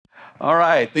All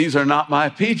right, these are not my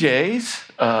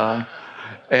PJs.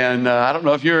 And I don't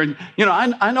know if you're,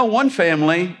 I know one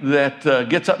family that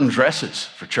gets up and dresses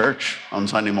for church on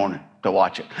Sunday morning to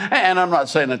watch it. And I'm not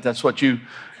saying that that's what you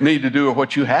need to do or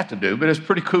what you have to do, but it's a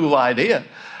pretty cool idea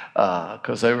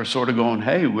because they were sort of going,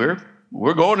 hey, we're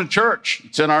going to church.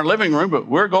 It's in our living room, but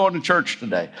we're going to church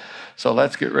today. So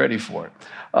let's get ready for it.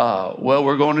 Well,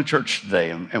 we're going to church today,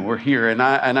 and we're here. And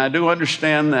I do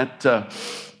understand that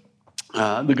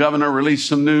the governor released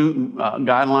some new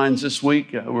guidelines this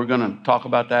week. We're going to talk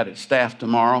about that at staff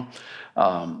tomorrow.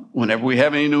 Whenever we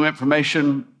have any new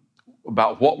information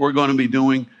about what we're going to be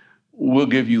doing, we'll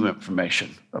give you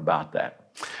information about that.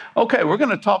 Okay, we're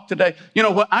going to talk today.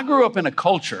 I grew up in a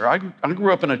culture, I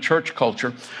grew up in a church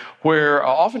culture where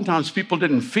oftentimes people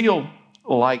didn't feel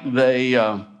like they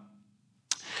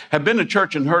have been to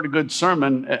church and heard a good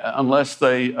sermon unless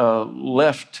they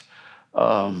left.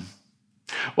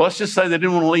 Well, let's just say they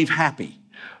didn't want to leave happy.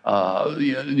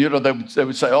 They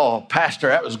would say, oh, Pastor,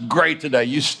 that was great today.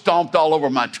 You stomped all over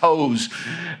my toes.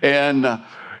 And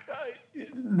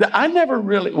I never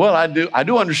really, well, I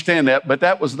do understand that, but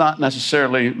that was not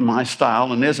necessarily my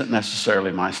style and isn't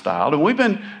necessarily my style. And we've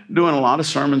been doing a lot of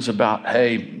sermons about,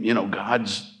 hey,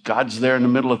 God's there in the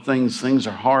middle of things. Things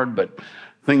are hard, but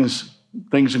things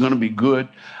are going to be good.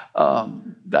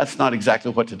 That's not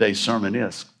exactly what today's sermon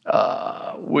is.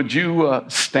 Would you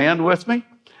stand with me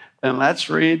and let's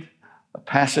read a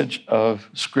passage of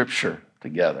Scripture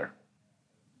together.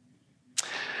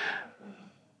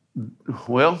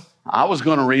 Well, I was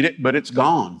going to read it, but it's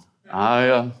gone.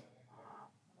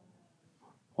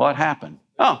 What happened?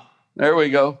 Oh, there we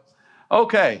go.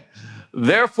 Okay.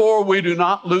 Therefore, we do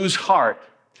not lose heart.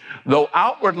 Though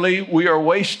outwardly we are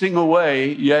wasting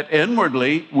away, yet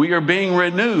inwardly we are being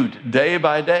renewed day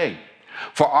by day.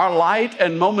 For our light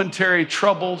and momentary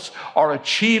troubles are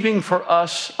achieving for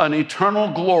us an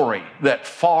eternal glory that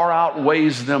far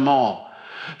outweighs them all.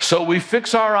 So we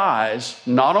fix our eyes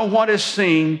not on what is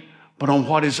seen, but on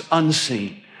what is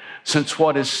unseen. Since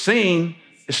what is seen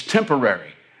is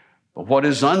temporary, but what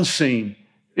is unseen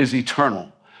is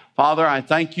eternal. Father, I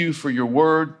thank you for your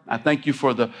word. I thank you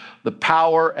for the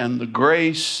power and the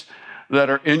grace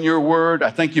that are in your word. I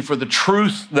thank you for the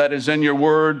truth that is in your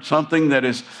word, something that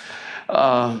is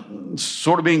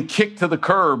sort of being kicked to the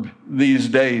curb these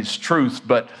days, truth,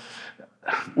 but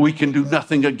we can do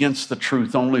nothing against the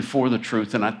truth, only for the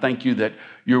truth. And I thank you that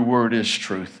your word is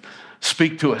truth.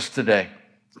 Speak to us today.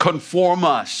 Conform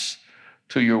us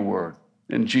to your word.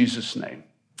 In Jesus' name,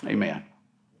 amen.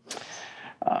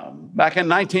 Back in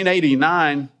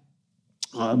 1989,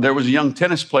 there was a young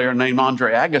tennis player named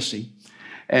Andre Agassi,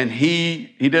 and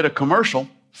he did a commercial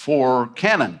for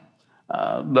Canon,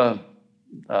 the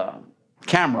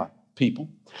camera people.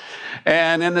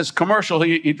 And in this commercial,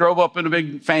 he drove up in a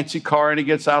big fancy car, and he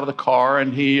gets out of the car,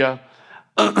 and he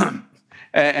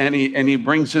he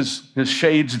brings his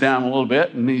shades down a little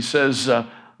bit, and he says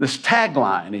this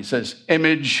tagline. He says,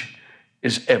 "Image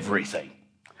is everything."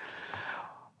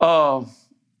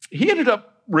 He ended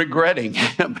up regretting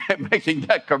making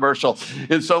that commercial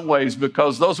in some ways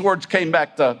because those words came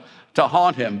back to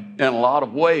haunt him in a lot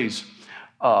of ways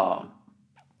for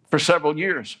several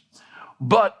years.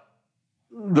 But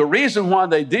the reason why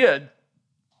they did,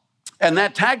 and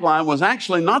that tagline was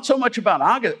actually not so much about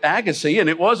Agassi, and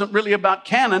it wasn't really about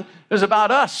Canon, it was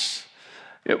about us.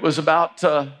 It was about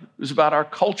our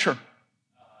culture.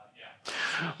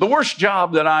 The worst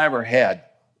job that I ever had,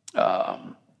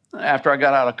 after I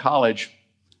got out of college,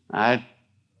 I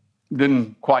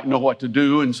didn't quite know what to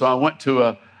do, and so I went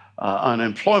to an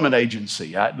employment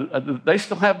agency. They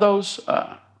still have those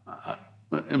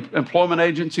employment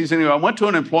agencies. Anyway, I went to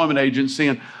an employment agency,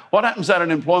 and what happens at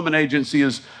an employment agency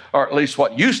is, or at least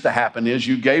what used to happen is,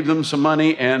 you gave them some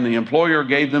money, and the employer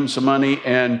gave them some money,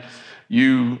 and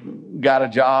you got a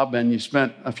job, and you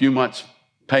spent a few months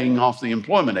paying off the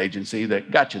employment agency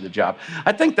that got you the job.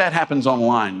 I think that happens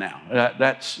online now.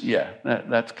 That's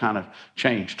kind of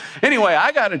changed. Anyway,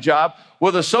 I got a job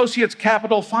with Associates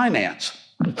Capital Finance,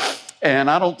 and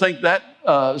I don't think that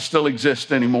still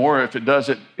exists anymore. If it does,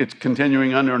 it's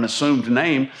continuing under an assumed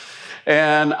name.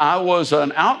 And I was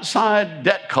an outside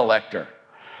debt collector.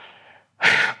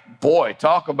 Boy,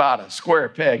 talk about a square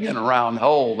peg in a round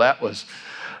hole. That was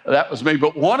me.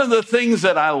 But one of the things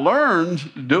that I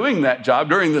learned doing that job,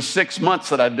 during the 6 months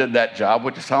that I did that job,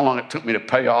 which is how long it took me to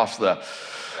pay off the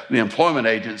employment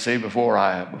agency before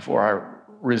I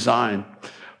resigned.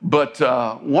 But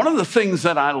one of the things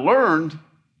that I learned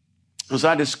was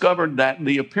I discovered that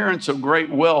the appearance of great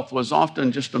wealth was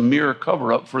often just a mere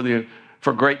cover-up for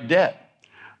great debt.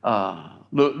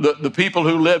 The people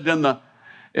who lived in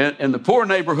in the poor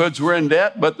neighborhoods were in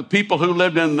debt, but the people who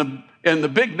lived in the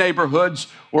big neighborhoods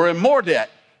were in more debt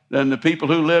than the people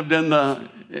who lived in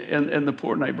the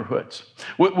poor neighborhoods.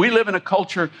 We live in a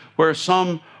culture where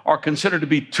some are considered to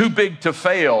be too big to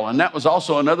fail, and that was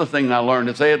also another thing I learned.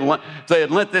 If they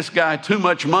had lent this guy too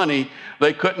much money,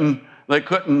 they couldn't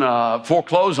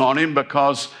foreclose on him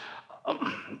because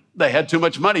they had too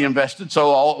much money invested.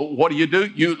 So what do?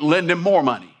 You lend him more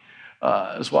money,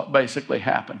 is what basically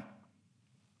happened.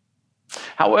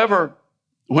 However,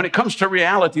 when it comes to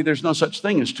reality, there's no such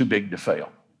thing as too big to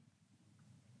fail.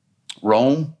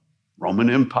 Roman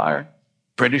Empire,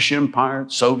 British Empire,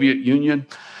 Soviet Union,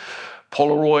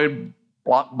 Polaroid,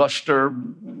 Blockbuster,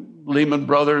 Lehman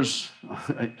Brothers,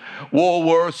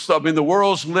 Woolworths. I mean, the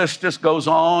world's list just goes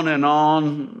on and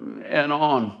on and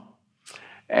on,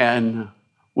 and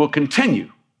will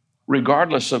continue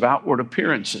regardless of outward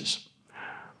appearances.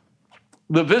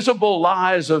 The visible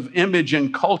lies of image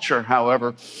and culture,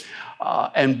 however,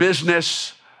 and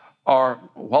business are,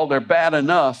 while they're bad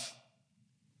enough,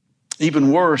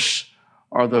 even worse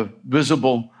are the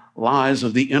visible lies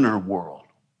of the inner world,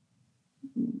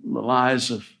 the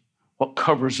lies of what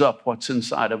covers up what's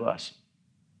inside of us.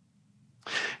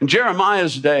 In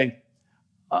Jeremiah's day,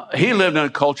 he lived in a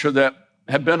culture that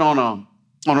had been on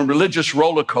a religious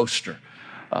roller coaster,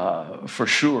 for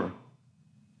sure.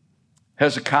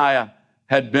 Hezekiah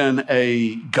had been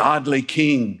a godly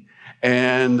king,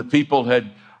 and the people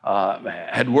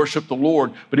had worshiped the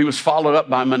Lord, but he was followed up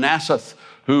by Manasseh,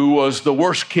 who was the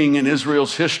worst king in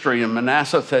Israel's history. And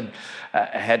Manasseh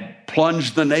had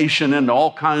plunged the nation into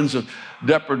all kinds of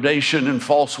depredation and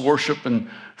false worship and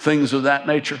things of that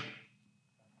nature.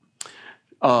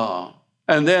 And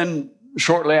then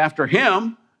shortly after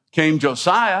him came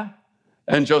Josiah,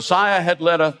 and Josiah had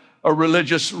led a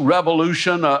religious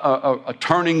revolution, a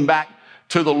turning back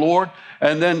to the Lord.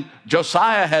 And then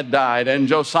Josiah had died, and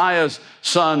Josiah's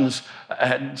sons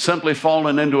had simply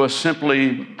fallen into a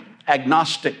simply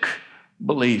agnostic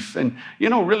belief. And,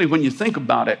 really, when you think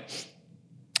about it,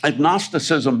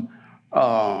 agnosticism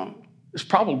is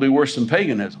probably worse than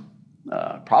paganism,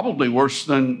 probably worse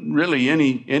than really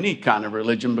any kind of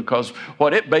religion, because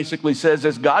what it basically says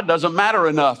is God doesn't matter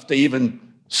enough to even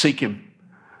seek him.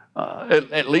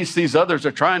 At least these others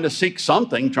are trying to seek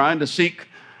something, trying to seek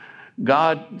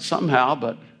God somehow,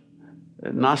 but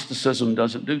Gnosticism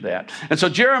doesn't do that. And so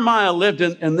Jeremiah lived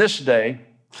in this day,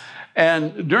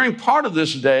 and during part of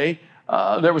this day,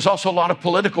 there was also a lot of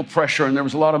political pressure, and there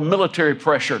was a lot of military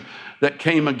pressure that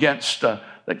came against them.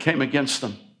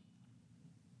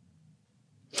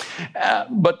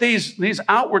 But these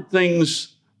outward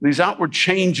things, these outward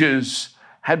changes,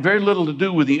 had very little to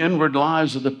do with the inward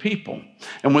lives of the people.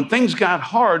 And when things got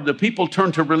hard, the people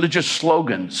turned to religious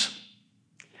slogans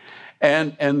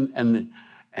and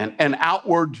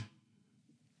outward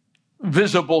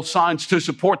visible signs to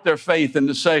support their faith and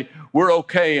to say, we're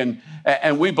okay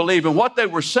and we believe. And what they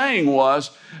were saying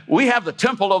was, we have the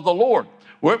temple of the Lord.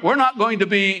 We're not going to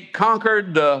be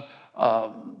conquered. The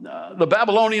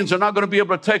Babylonians are not going to be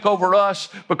able to take over us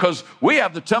because we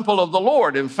have the temple of the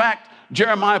Lord. In fact,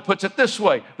 Jeremiah puts it this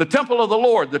way: the temple of the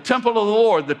Lord, the temple of the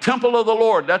Lord, the temple of the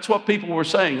Lord. That's what people were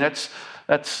saying. That's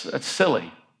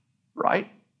silly, right?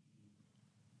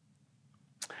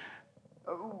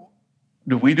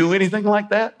 Do we do anything like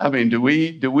that? I mean, do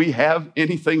we have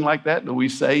anything like that? Do we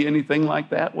say anything like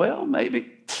that? Well, maybe.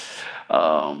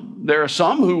 There are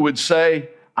some who would say,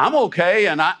 I'm okay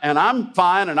and I'm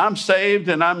fine and I'm saved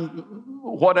and I'm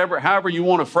whatever, however you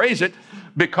want to phrase it,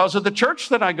 because of the church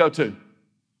that I go to.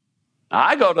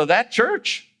 I go to that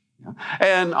church.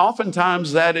 And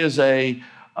oftentimes that is a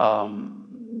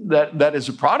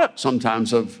product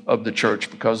sometimes of the church,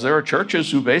 because there are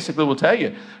churches who basically will tell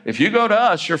you, if you go to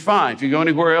us, you're fine. If you go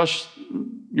anywhere else,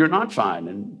 you're not fine.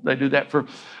 And they do that for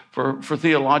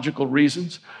theological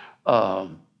reasons.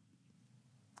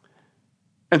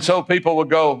 And so people would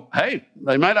go, hey,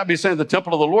 they might not be saying the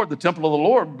temple of the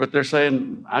Lord, but they're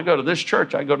saying, I go to this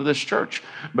church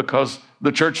because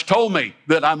the church told me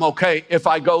that I'm okay if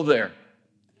I go there.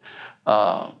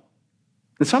 And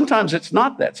sometimes it's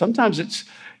not that. Sometimes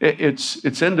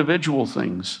it's individual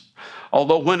things.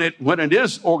 Although when it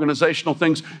is organizational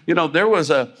things, there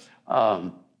was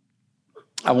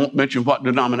I won't mention what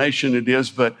denomination it is,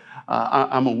 but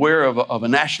I'm aware of a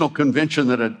national convention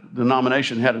that a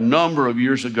denomination had a number of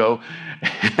years ago,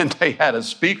 and they had a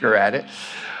speaker at it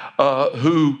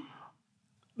who,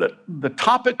 the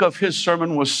topic of his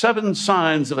sermon was 7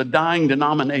 signs of a dying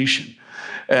denomination.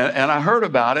 And I heard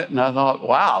about it, and I thought,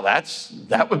 wow,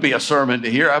 that would be a sermon to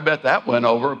hear. I bet that went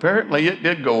over. Apparently, it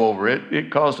did go over.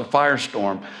 It caused a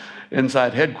firestorm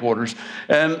inside headquarters.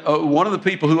 And one of the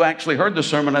people who actually heard the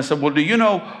sermon, I said, well, do you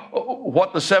know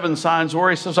what the 7 signs were?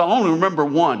 He says, I only remember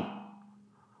one.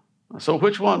 I said,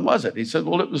 which one was it? He said,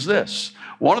 well, it was this.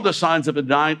 One of the signs of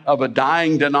a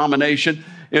dying denomination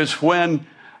is when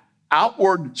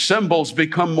outward symbols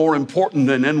become more important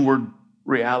than inward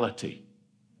reality.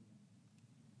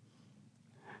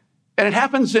 And it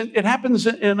happens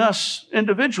in us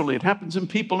individually. It happens in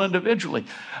people individually.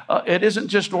 It isn't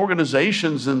just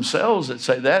organizations themselves that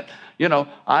say that. You know,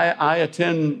 I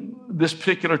attend this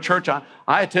particular church. I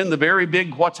attend the very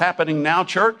big What's Happening Now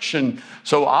church. And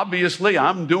so obviously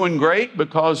I'm doing great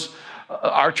because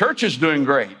our church is doing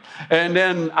great. And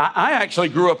then I actually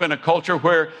grew up in a culture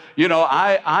where, you know,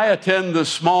 I attend the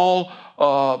small,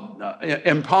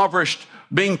 impoverished,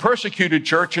 being persecuted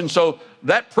church. And so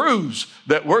that proves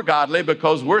that we're godly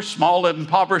because we're small and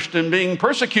impoverished and being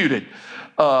persecuted.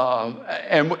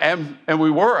 And we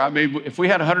were. I mean, if we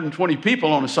had 120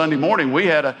 people on a Sunday morning,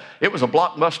 it was a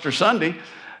blockbuster Sunday.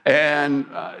 And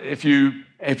if you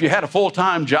had a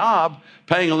full-time job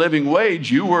paying a living wage,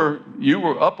 you were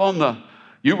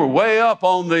way up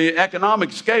on the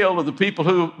economic scale of the people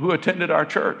who attended our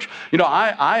church. You know,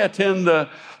 I attend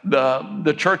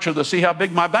the church of the see how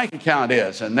big my bank account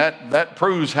is, and that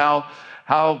proves how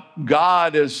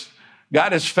God is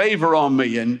favor on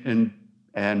me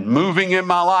and moving in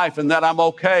my life, and that I'm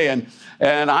okay.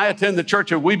 And I attend the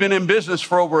church. We've been in business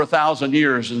for over 1,000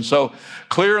 years, and so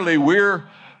clearly we're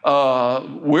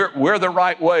the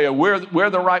right way, or we're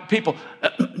the right people.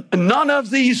 None of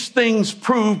these things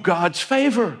prove God's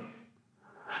favor.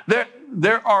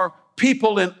 There are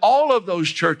people in all of those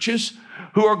churches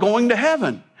who are going to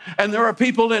heaven, and there are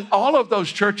people in all of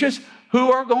those churches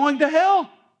who are going to hell.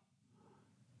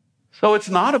 So it's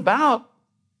not about,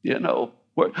 you know,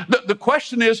 the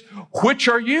question is, which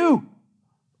are you?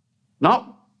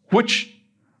 Not which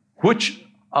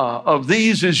of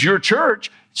these is your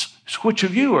church. It's which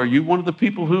of you. Are you one of the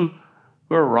people who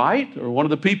are right, or one of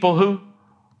the people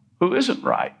who isn't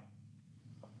right?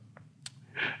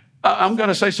 I'm going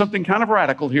to say something kind of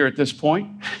radical here at this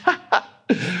point.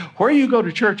 Where you go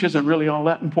to church isn't really all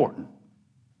that important.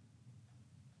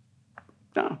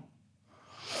 No.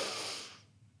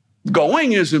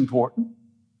 Going is important.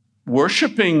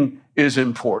 Worshiping is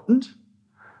important.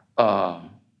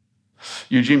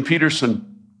 Eugene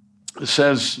Peterson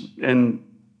says in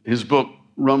his book,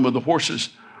 Run with the Horses,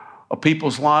 a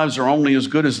people's lives are only as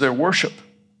good as their worship.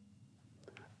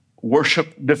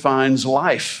 Worship defines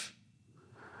life.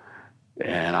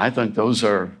 And I think those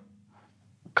are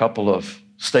a couple of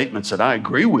statements that I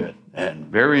agree with, and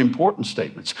very important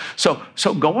statements. So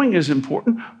going is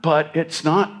important, but it's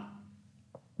not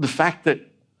the fact that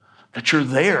you're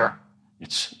there.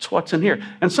 It's what's in here.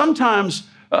 And sometimes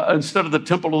instead of the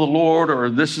temple of the Lord,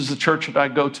 or this is the church that I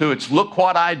go to, it's look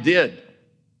what I did.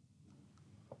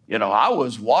 You know, I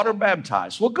was water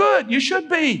baptized. Well, good, you should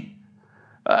be.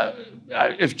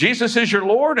 If Jesus is your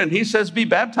Lord and he says be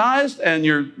baptized and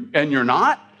you're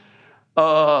not,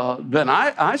 then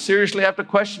I seriously have to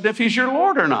question if he's your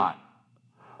Lord or not.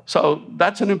 So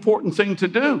that's an important thing to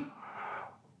do.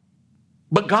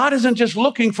 But God isn't just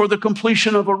looking for the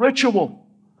completion of a ritual.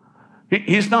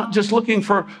 He's not just looking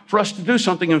for us to do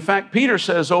something. In fact, Peter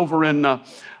says over in 1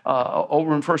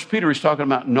 Peter, he's talking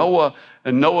about Noah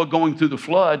and Noah going through the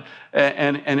flood.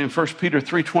 And in 1 Peter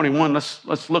 3:21,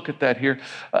 let's look at that here.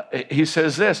 He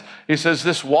says this. He says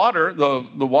this water,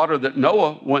 the water that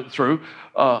Noah went through,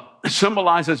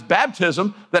 symbolizes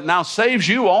baptism that now saves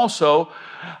you also,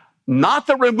 not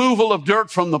the removal of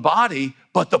dirt from the body,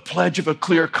 but the pledge of a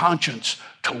clear conscience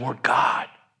toward God.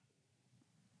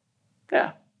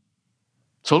 Yeah.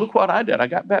 So look what I did. I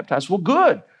got baptized. Well,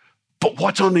 good. But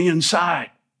what's on the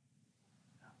inside?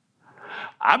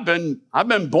 I've been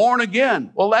born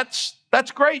again. Well, that's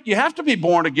great. You have to be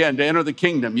born again to enter the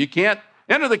kingdom. You can't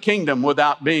enter the kingdom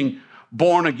without being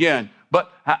born again.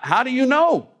 But how do you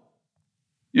know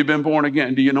you've been born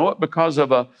again? Do you know it because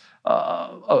of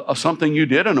something you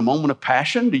did in a moment of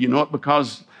passion? Do you know it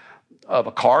because of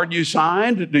a card you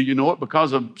signed? Do you know it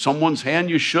because of someone's hand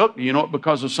you shook? Do you know it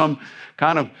because of some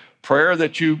kind of prayer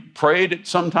that you prayed at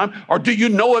some time? Or do you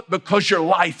know it because your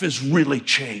life is really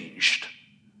changed?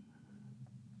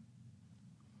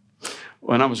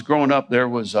 When I was growing up, there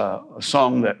was a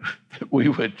song that we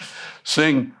would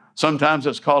sing. Sometimes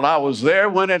it's called I Was There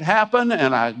When It Happened,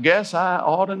 and I Guess I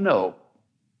Ought to Know.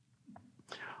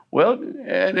 Well,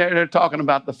 and they're talking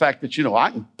about the fact that,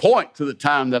 I can point to the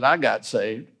time that I got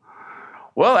saved.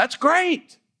 Well, that's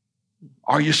great.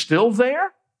 Are you still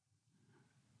there?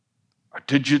 Or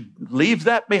did you leave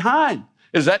that behind?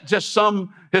 Is that just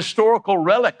some historical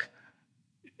relic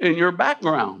in your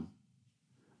background?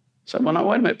 So, well, now,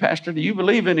 wait a minute, Pastor, do you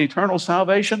believe in eternal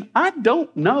salvation? I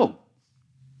don't know.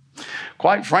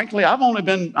 Quite frankly, I've only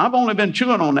been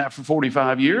chewing on that for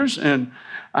 45 years, and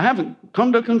I haven't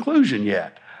come to a conclusion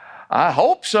yet. I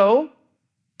hope so,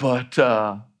 but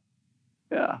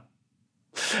yeah.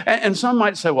 And some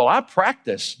might say, well, I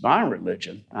practice my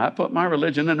religion. I put my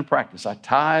religion into practice. I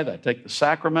tithe, I take the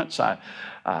sacraments, I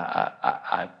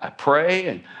pray,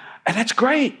 and that's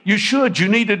great. You should. You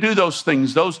need to do those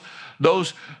things. Those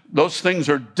things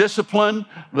are discipline.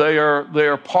 They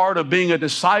are part of being a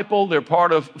disciple. They're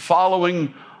part of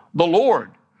following the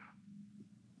Lord.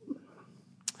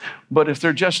 But if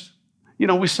they're just,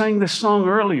 we sang this song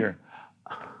earlier.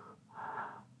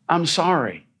 I'm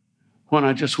sorry when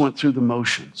I just went through the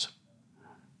motions.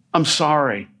 I'm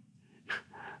sorry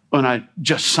when I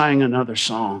just sang another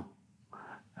song.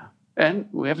 And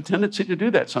we have a tendency to do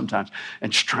that sometimes.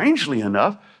 And strangely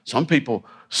enough, some people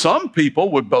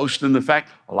would boast in the fact,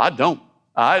 well,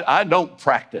 I don't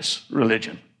practice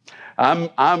religion.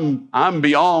 I'm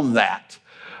beyond that.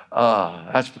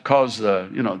 That's because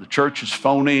the church is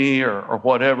phony or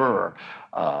whatever, or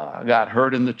I got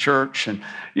hurt in the church. And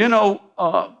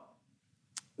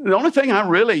the only thing I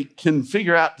really can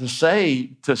figure out to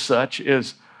say to such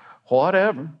is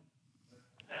whatever.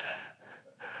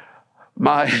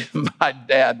 My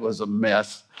dad was a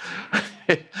mess,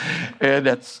 and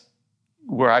that's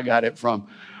where I got it from.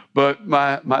 But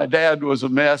my dad was a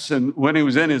mess, and when he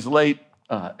was in his late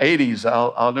 80s,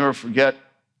 I'll never forget,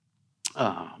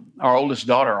 our oldest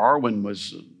daughter, Arwen,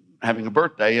 was having a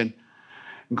birthday, and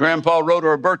Grandpa wrote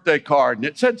her a birthday card, and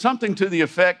it said something to the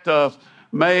effect of,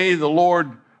 "May the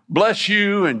Lord bless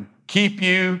you and keep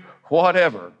you,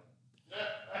 whatever."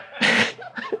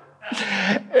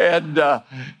 And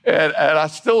I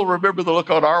still remember the look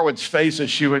on Arwen's face as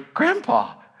she went,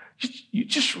 "Grandpa, you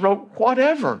just wrote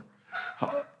whatever."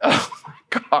 Oh, my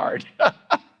card.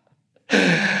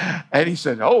 And he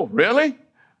said, "Oh, really?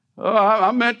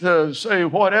 I meant to say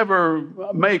whatever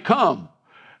may come."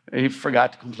 He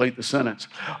forgot to complete the sentence.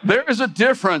 There is a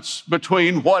difference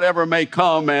between whatever may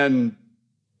come and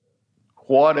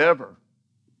whatever.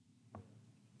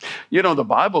 The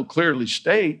Bible clearly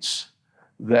states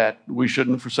that we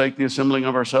shouldn't forsake the assembling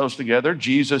of ourselves together.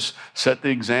 Jesus set the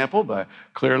example by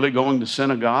clearly going to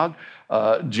synagogue.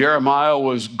 Jeremiah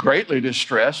was greatly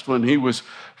distressed when he was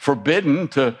forbidden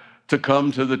to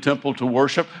come to the temple to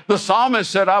worship. The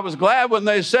psalmist said, "I was glad when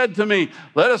they said to me,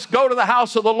 'Let us go to the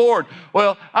house of the Lord.'"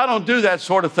 Well, I don't do that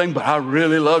sort of thing, but I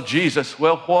really love Jesus.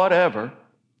 Well, whatever.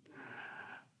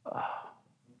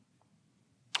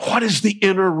 What is the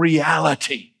inner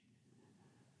reality?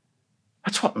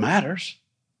 That's what matters.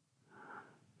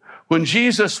 When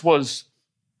Jesus was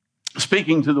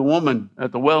speaking to the woman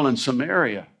at the well in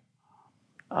Samaria,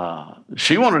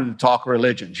 she wanted to talk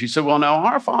religion. She said, "Well, now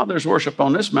our fathers worship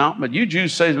on this mountain, but you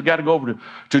Jews say we've got to go over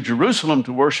to Jerusalem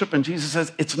to worship." And Jesus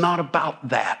says, "It's not about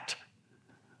that."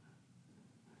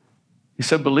 He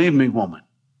said, "Believe me, woman,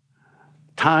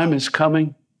 time is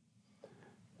coming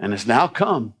and has now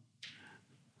come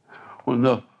when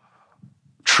the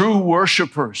true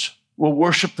worshipers will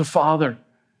worship the Father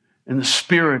in the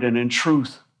Spirit and in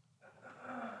truth.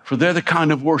 For they're the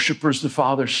kind of worshipers the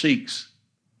Father seeks.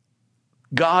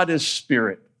 God is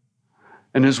Spirit,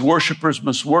 and His worshipers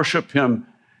must worship Him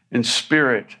in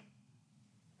spirit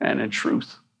and in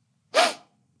truth."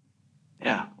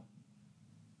 Yeah.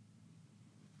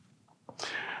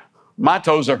 My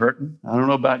toes are hurting. I don't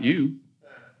know about you,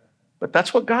 but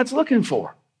that's what God's looking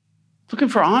for. Looking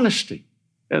for honesty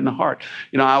in the heart.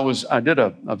 I did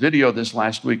a video this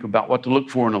last week about what to look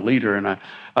for in a leader, and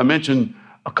I mentioned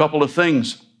a couple of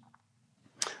things.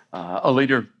 A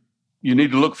leader, you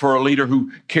need to look for a leader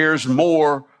who cares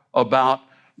more about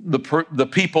the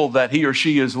people that he or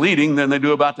she is leading than they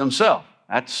do about themselves.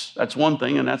 That's one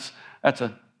thing, and that's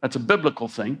a biblical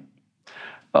thing.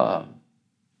 And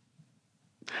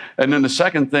then the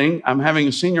second thing I'm having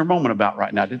a senior moment about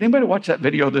right now. Did anybody watch that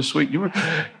video this week?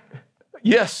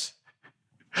 Yes.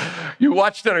 You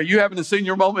watched it. Are you having a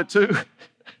senior moment too?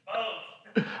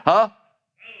 Huh?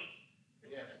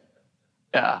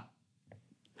 Yeah.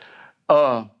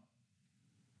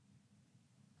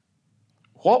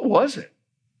 What was it?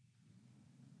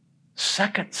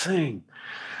 Second thing.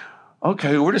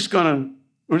 Okay, we're just gonna,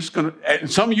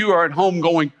 and some of you are at home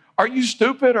going, "Are you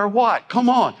stupid or what? Come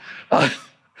on."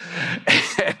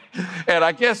 And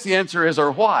I guess the answer is,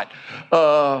 or what?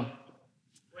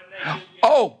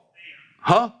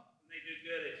 Huh?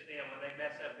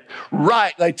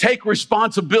 Right, they take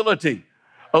responsibility.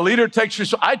 A leader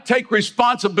takes, I take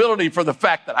responsibility for the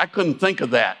fact that I couldn't think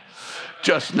of that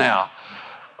just now.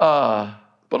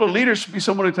 But a leader should be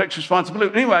someone who takes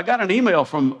responsibility. Anyway, I got an email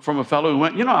from a fellow who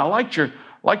went, I liked your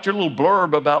little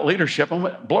blurb about leadership. I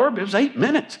went, blurb? It was 8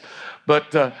 minutes.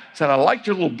 But said, I liked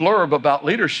your little blurb about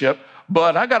leadership,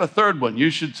 but I got a third one. You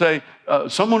should say,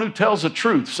 someone who tells the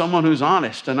truth, someone who's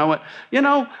honest. And I went,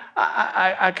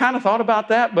 I kind of thought about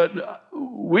that, but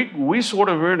we sort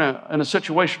of are in a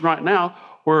situation right now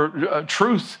where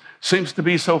truth seems to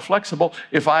be so flexible.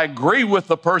 If I agree with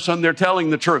the person, they're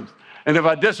telling the truth. And if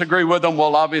I disagree with them,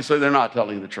 well, obviously they're not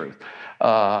telling the truth.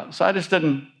 So I just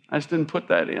didn't put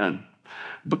that in.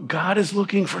 But God is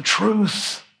looking for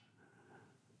truth.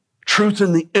 Truth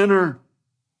in the inner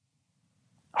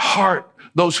heart.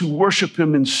 Those who worship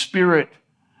him in spirit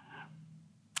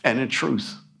and in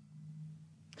truth.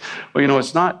 Well,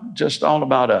 it's not just all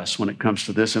about us when it comes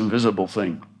to this invisible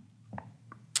thing.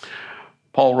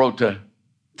 Paul wrote to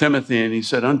Timothy and he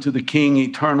said, unto the King,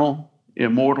 eternal,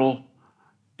 immortal,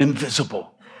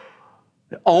 invisible,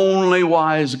 the only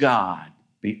wise God,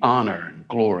 be honor and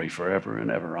glory forever and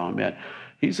ever. Amen.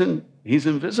 He's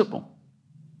invisible.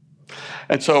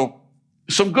 And so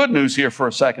some good news here for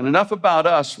a second. Enough about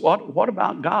us. What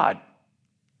about God?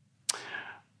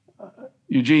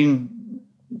 Eugene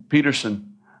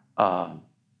Peterson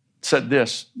said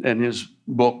this in his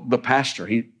book, The Pastor.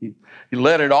 He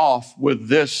led it off with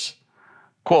this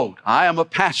quote, I am a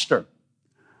pastor.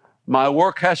 My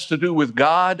work has to do with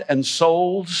God and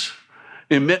souls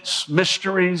amidst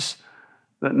mysteries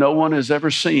that no one has ever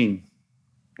seen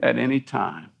at any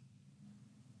time.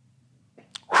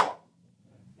 Whew.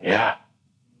 Yeah.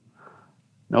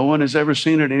 No one has ever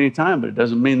seen it at any time, but it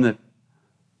doesn't mean that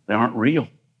they aren't real.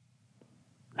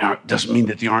 It doesn't mean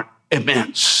that they aren't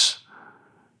immense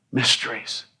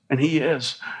mysteries. And he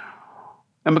is.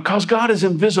 And because God is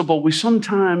invisible, we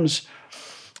sometimes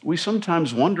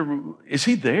wonder, is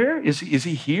he there? Is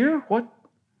he here?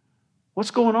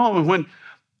 What's going on?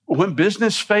 When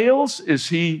business fails, is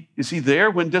he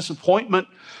there? When disappointment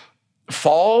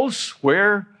falls,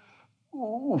 where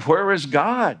is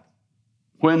God?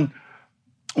 When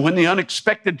the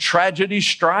unexpected tragedy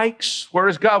strikes, where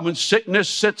is God? When sickness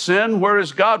sits in, where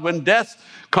is God? When death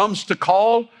comes to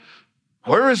call,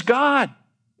 where is God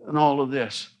in all of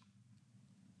this?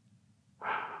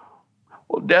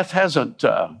 Well, death hasn't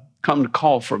come to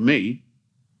call for me,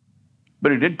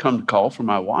 but it did come to call for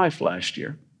my wife last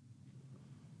year.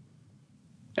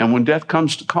 And when death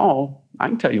comes to call, I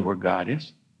can tell you where God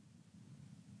is.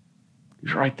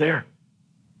 He's right there.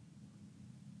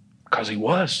 Because he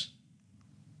was.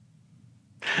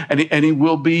 And he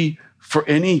will be for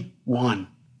anyone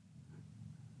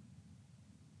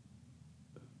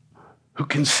who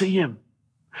can see him.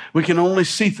 We can only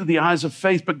see through the eyes of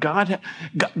faith, but God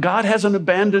hasn't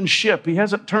abandoned ship. He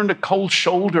hasn't turned a cold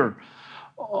shoulder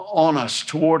on us,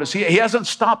 toward us. He hasn't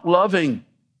stopped loving.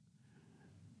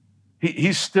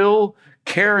 He's still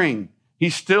caring. He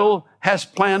still has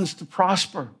plans to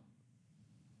prosper.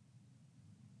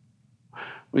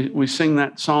 We sing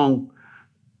that song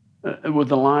with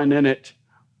the line in it,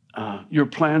 your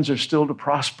plans are still to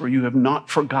prosper. You have not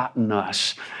forgotten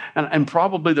us. And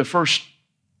probably the first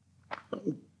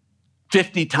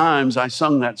 50 times I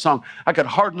sung that song, I could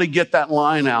hardly get that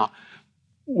line out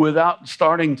without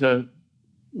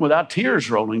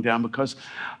tears rolling down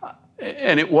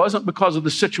and it wasn't because of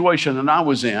the situation that I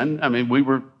was in. I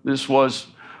mean, this was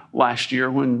last year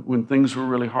when things were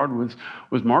really hard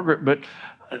with Margaret, but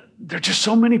there are just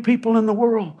so many people in the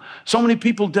world, so many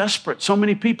people desperate, so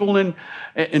many people in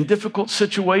difficult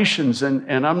situations.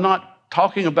 And I'm not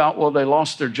talking about, well, they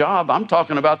lost their job. I'm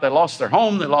talking about they lost their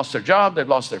home, they lost their job, they've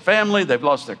lost their family, they've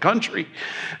lost their country.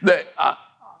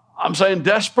 I'm saying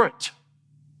desperate.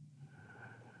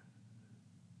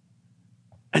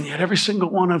 And yet every single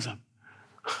one of them,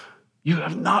 you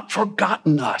have not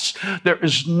forgotten us. There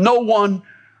is no one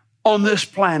on this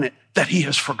planet that he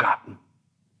has forgotten.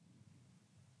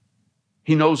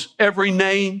 He knows every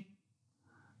name.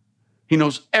 He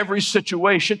knows every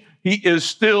situation. He is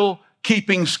still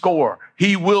keeping score.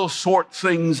 He will sort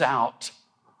things out.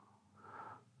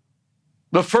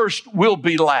 The first will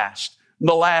be last.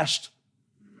 The last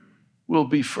will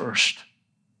be first.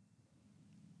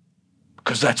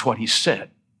 Because that's what he said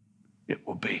it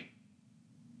will be.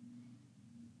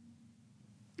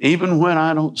 Even when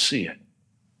I don't see it,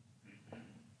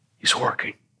 he's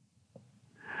working.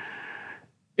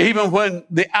 Even when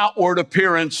the outward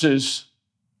appearances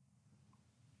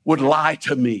would lie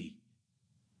to me,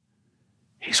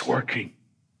 he's working.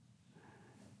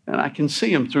 And I can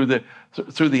see him through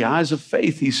the eyes of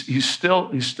faith. He's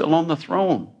still on the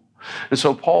throne. And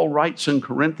so Paul writes in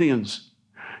Corinthians,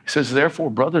 he says, therefore,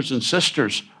 brothers and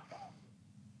sisters,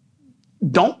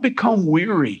 don't become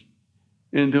weary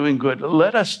in doing good.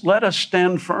 Let us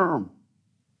stand firm,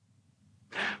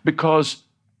 because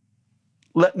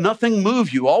let nothing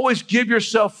move you. Always give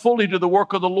yourself fully to the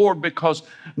work of the Lord, because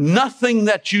nothing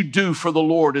that you do for the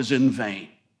Lord is in vain.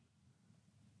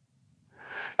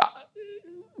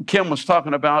 Kim was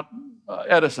talking about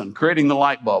Edison creating the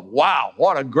light bulb. Wow,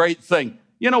 what a great thing.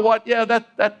 You know what? Yeah,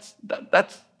 that's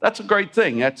a great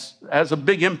thing. That has a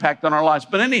big impact on our lives.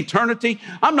 But in eternity,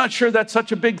 I'm not sure that's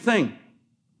such a big thing.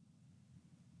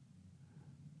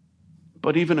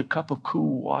 But even a cup of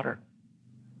cool water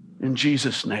in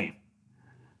Jesus' name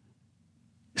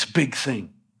is a big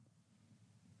thing.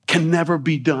 Can never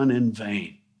be done in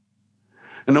vain.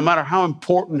 And no matter how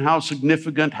important, how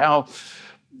significant, how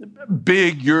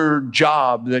big your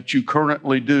job that you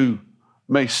currently do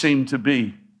may seem to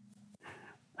be,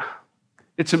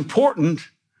 it's important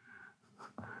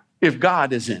if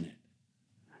God is in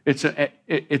it.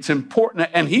 It's important,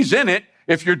 and He's in it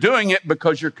if you're doing it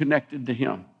because you're connected to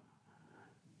Him.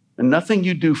 And nothing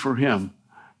you do for Him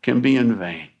can be in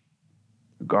vain,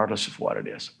 regardless of what it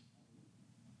is.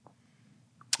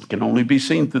 It can only be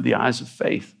seen through the eyes of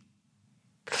faith.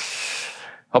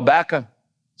 Habakkuk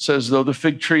says, though the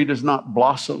fig tree does not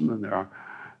blossom and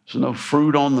there's no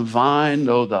fruit on the vine,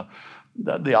 though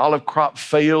the olive crop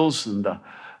fails and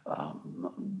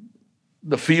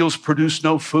the fields produce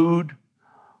no food,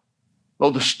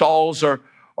 though the stalls are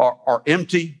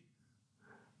empty,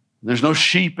 there's no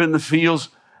sheep in the fields,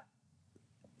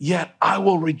 yet I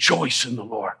will rejoice in the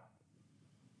Lord.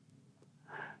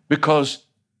 Because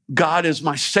God is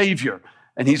my Savior,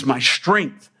 and He's my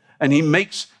strength, and He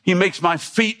makes my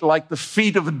feet like the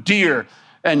feet of a deer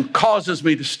and causes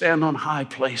me to stand on high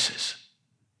places.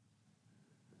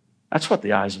 That's what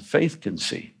the eyes of faith can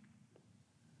see.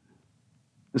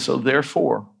 And so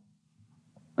therefore,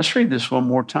 let's read this one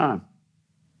more time.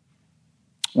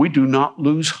 We do not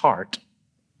lose heart.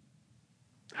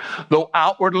 Though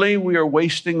outwardly we are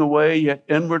wasting away, yet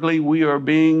inwardly we are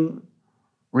being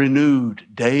renewed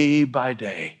day by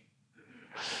day.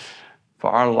 For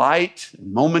our light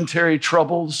and momentary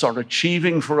troubles are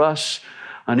achieving for us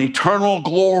an eternal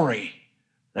glory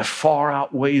that far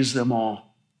outweighs them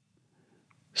all.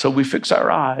 So we fix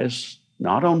our eyes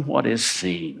not on what is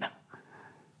seen,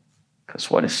 because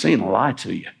what is seen will lie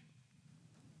to you,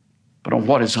 but on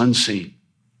what is unseen.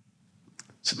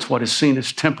 Since what is seen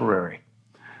is temporary,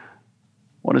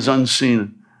 what is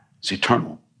unseen is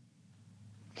eternal.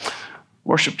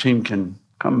 Worship team can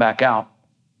come back out.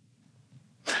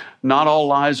 Not all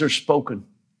lies are spoken.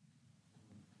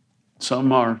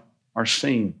 Some are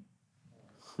seen.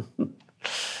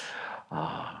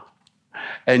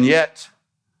 And yet,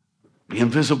 the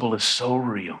invisible is so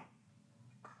real.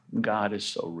 God is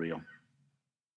so real.